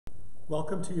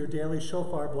Welcome to your daily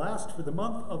Shofar blast for the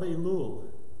month of Elul.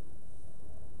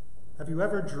 Have you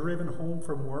ever driven home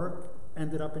from work,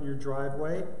 ended up in your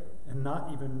driveway, and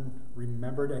not even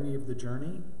remembered any of the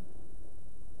journey?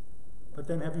 But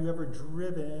then have you ever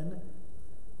driven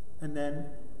and then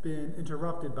been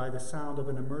interrupted by the sound of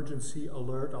an emergency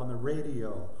alert on the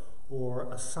radio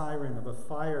or a siren of a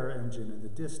fire engine in the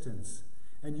distance,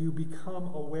 and you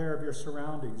become aware of your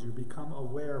surroundings, you become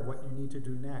aware of what you need to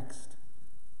do next?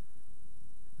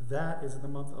 That is the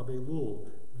month of Elul.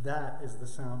 That is the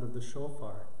sound of the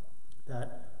shofar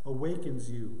that awakens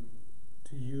you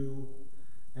to you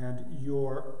and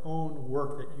your own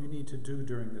work that you need to do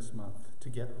during this month to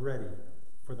get ready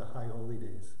for the high holy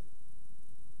days.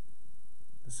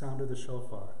 The sound of the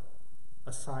shofar,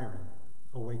 a siren,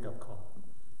 a wake-up call.